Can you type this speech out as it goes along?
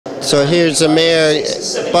So here's a mare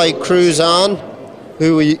by Cruise On,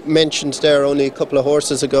 who we mentioned there only a couple of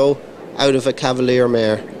horses ago, out of a Cavalier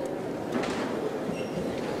mare.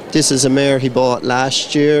 This is a mare he bought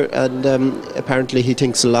last year, and apparently he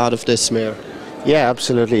thinks a lot of this mare. Yeah,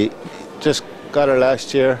 absolutely. Just got her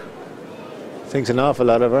last year. Thinks an awful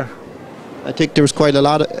lot of her. I think there was quite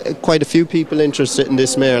a few people interested in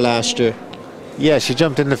this mare last year. Yeah, she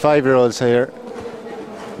jumped in the 5-year-olds here.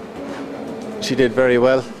 She did very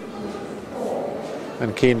well.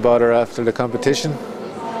 And Cian bought her after the competition.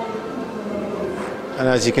 And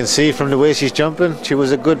as you can see from the way she's jumping, she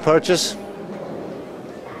was a good purchase.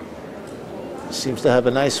 Seems to have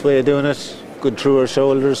a nice way of doing it. Good through her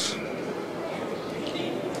shoulders.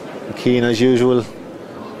 And Cian, as usual,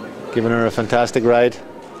 giving her a fantastic ride.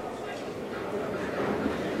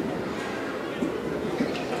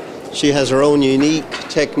 She has her own unique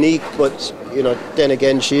technique, but you know, then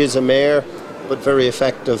again, she is a mare, but very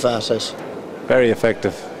effective at it. Very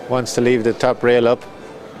effective. Wants to leave the top rail up.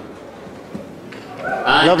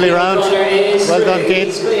 Lovely round. Well done,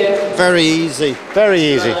 Cian. Very easy. Very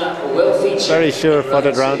easy. Very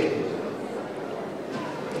sure-footed round.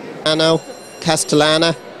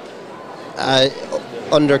 Castellana,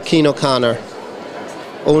 under Cian O'Connor,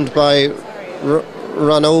 owned by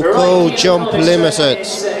Ronoco Jump Limited.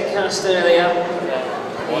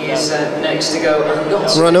 Next to go.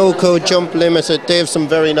 Ronoco Jump Limited. They have some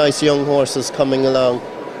very nice young horses coming along.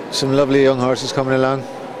 Some lovely young horses coming along.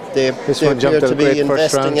 They appear to be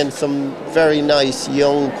investing in some very nice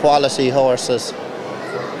young quality horses.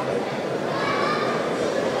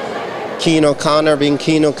 Cian O'Connor, being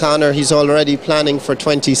Cian O'Connor, he's already planning for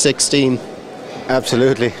 2016.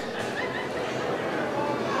 Absolutely.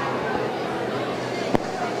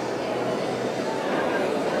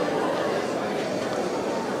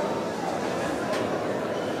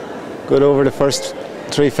 Good over the first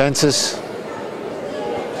 3 fences.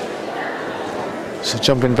 So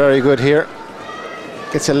jumping very good here.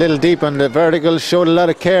 Gets a little deep on the vertical, showed a lot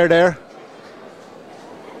of care there.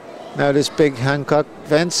 Now this big Hancock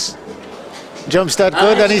fence. Jumps that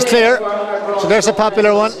good and he's clear. So there's a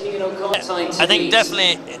popular one. I think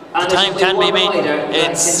definitely the time can be beat.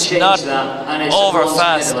 It's not over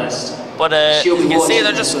fast. But you can see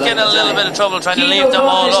they're just getting a little bit of trouble trying to leave them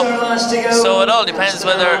all up. So it all depends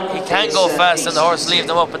whether he can go fast and the horse leave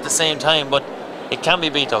them up at the same time, but it can be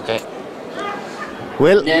beat, okay.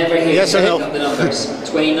 Will, yes or no?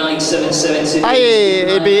 29.772.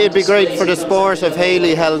 It'd be great for the sport if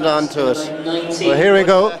Haley held on to it. Well, here we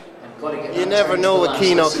go. You never know with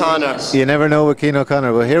Cian O'Connor. You never know with Cian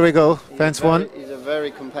O'Connor. Well, here we go. Fence 1. He's a very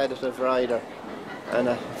competitive rider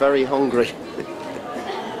and very hungry.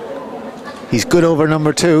 He's good over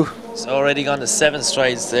number 2. He's already gone to 7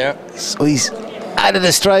 strides there. So he's added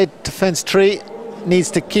a stride to fence 3. Needs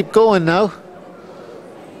to keep going now.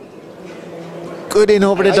 Good in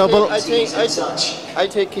over the double. I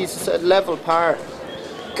think he's at level par.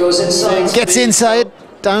 Goes inside. Gets inside,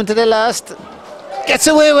 down to the last. Gets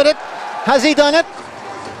away with it. Has he done it?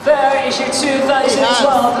 Fair issue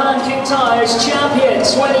 2012 Hancock Tires champion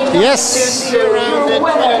 29.2. Yes. Yes,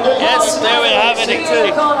 there we have it.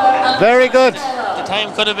 Very good. The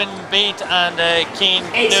time could have been beat, and Cian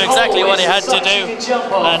knew exactly what he had to do,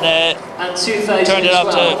 and turned it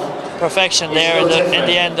up to perfection there. In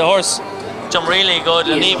the end, the horse jumped really good,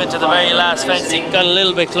 and even to the very last fence, he got a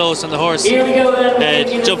little bit close, and the horse jumped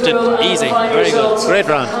it easy. Very good. Great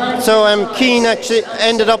round. So Cian actually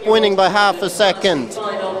ended up winning by half a second.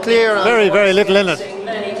 Clear. Very little in it.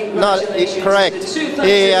 Not correct.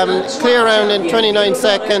 He clear round in 29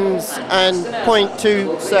 seconds and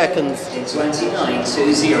 0.2 seconds.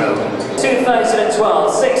 29.20.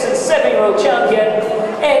 2012 6 and 7-year-old champion.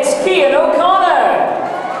 It's Cian O'Connor.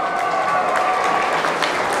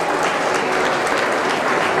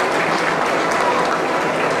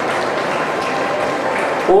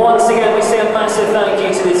 Once again, we say a massive thank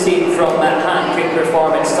you to the team from Hancock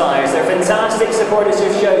Performance Tires. They're fantastic supporters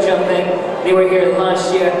of show jumping. They were here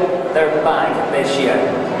last year, they're back this year.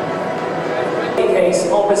 Case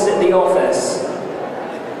opposite the office.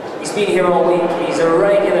 He's been here all week, he's a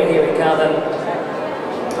regular here at Cavan,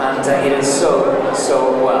 and he did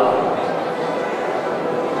so well.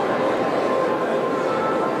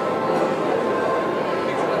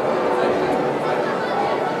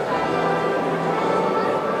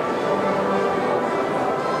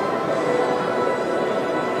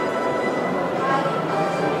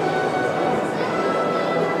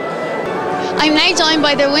 I'm now joined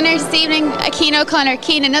by the winner this evening, Cian O'Connor.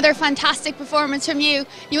 Cian, another fantastic performance from you.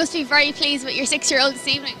 You must be very pleased with your 6-year-old this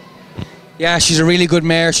evening. Yeah, she's a really good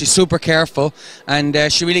mare. She's super careful, and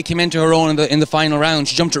she really came into her own in the final round.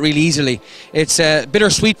 She jumped it really easily. It's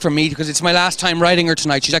bittersweet for me because it's my last time riding her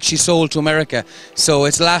tonight. She's actually sold to America, so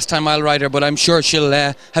it's the last time I'll ride her. But I'm sure she'll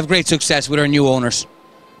have great success with her new owners.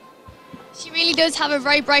 She really does have a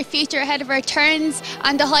very bright future ahead of her. Turns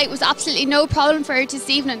and the height was absolutely no problem for her this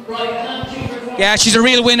evening. Yeah, she's a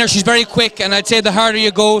real winner. She's very quick, and I'd say the harder you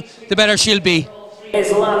go, the better she'll be.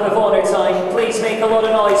 His lap of honour time. Please make a lot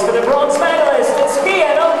of noise for the bronze medal.